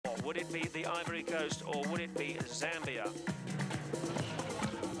Would it be the Ivory Coast or would it be Zambia?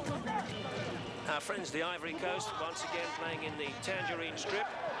 Our friends, the Ivory Coast, once again playing in the Tangerine Strip.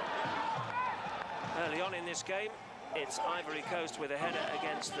 Early on in this game, it's Ivory Coast with a header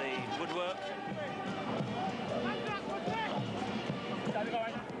against the woodwork.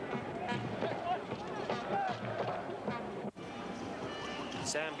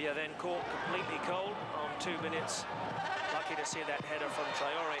 Zambia then caught completely cold on 2 minutes. Lucky to see that header from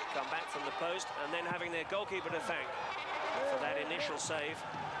Traore come back from the post, and then having their goalkeeper to thank for that initial save.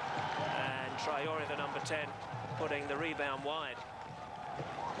 And Traore, the number 10, putting the rebound wide.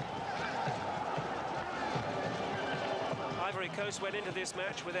 Ivory Coast went into this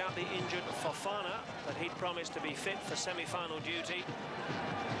match without the injured Fofana, but he'd promised to be fit for semi-final duty,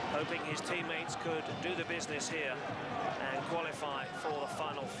 hoping his teammates could do the business here and qualify for the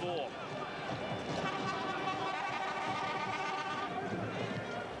Final Four.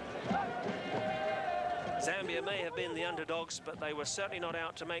 Zambia may have been the underdogs, but they were certainly not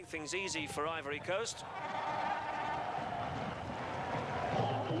out to make things easy for Ivory Coast.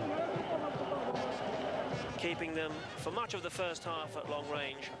 Keeping them for much of the first half at long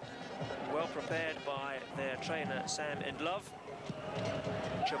range, well prepared by their trainer Sam Indlove.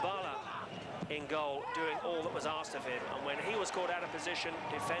 Chabala in goal, doing all that was asked of him, and when he was caught out of position,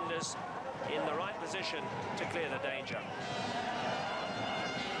 defenders in the right position to clear the danger.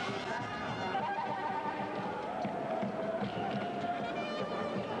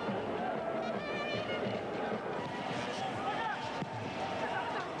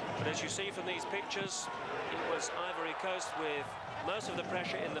 But as you see from these pictures, it was Ivory Coast with most of the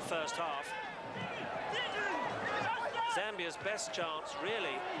pressure in the first half. Zambia's best chance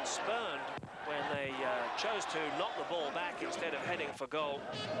really spurned when they chose to knock the ball back instead of heading for goal,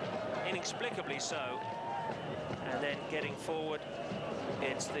 inexplicably so. And then getting forward,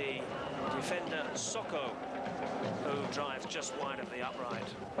 it's the defender Soko who drives just wide of the upright.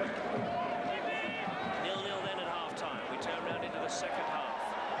 0-0 then at half-time. We turn round into the second half.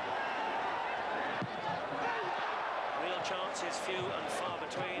 Real chances few and far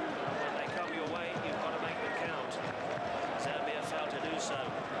between. When they come your way, you've got to make them count. Zambia failed to do so.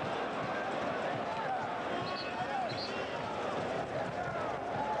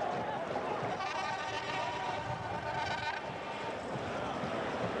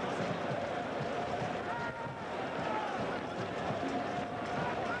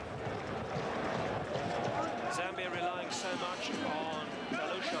 Zambia relying so much on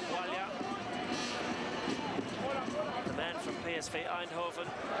Galusha Bwalya, the man from PSV Eindhoven.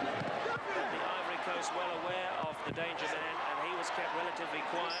 The Ivory Coast well aware of the danger man, and he was kept relatively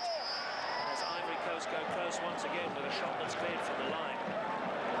quiet as Ivory Coast go close once again with a shot that's cleared from the line.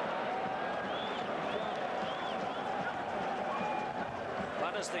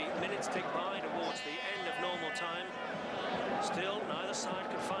 But as the minutes tick by towards the end of normal time, still neither side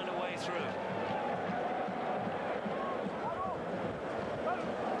could find a way through.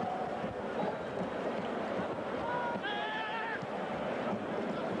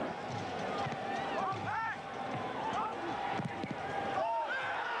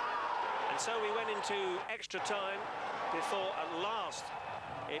 So we went into extra time before at last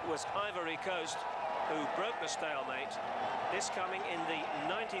it was Ivory Coast who broke the stalemate. This coming in the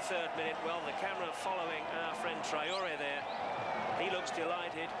 93rd minute. Well, the camera following our friend Traore there. He looks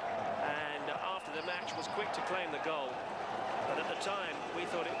delighted, and after the match was quick to claim the goal. But at the time we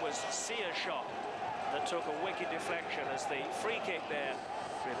thought it was Sia's shot that took a wicked deflection as the free kick there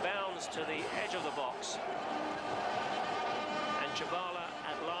rebounds to the edge of the box. And Chabala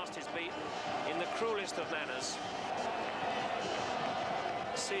at last is beaten in the cruelest of manners.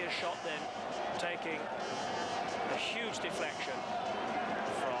 Sia's shot then taking a huge deflection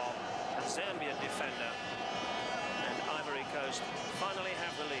from a Zambian defender, and Ivory Coast finally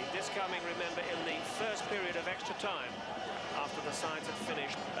have the lead. This coming, remember, in the first period of extra time after the sides had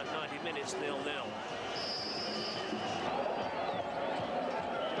finished at 90 minutes 0-0.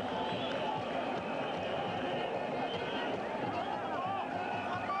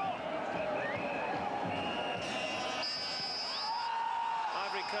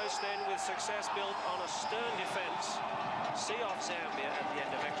 Coast then with success built on a stern defence, see off Zambia at the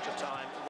end of extra time.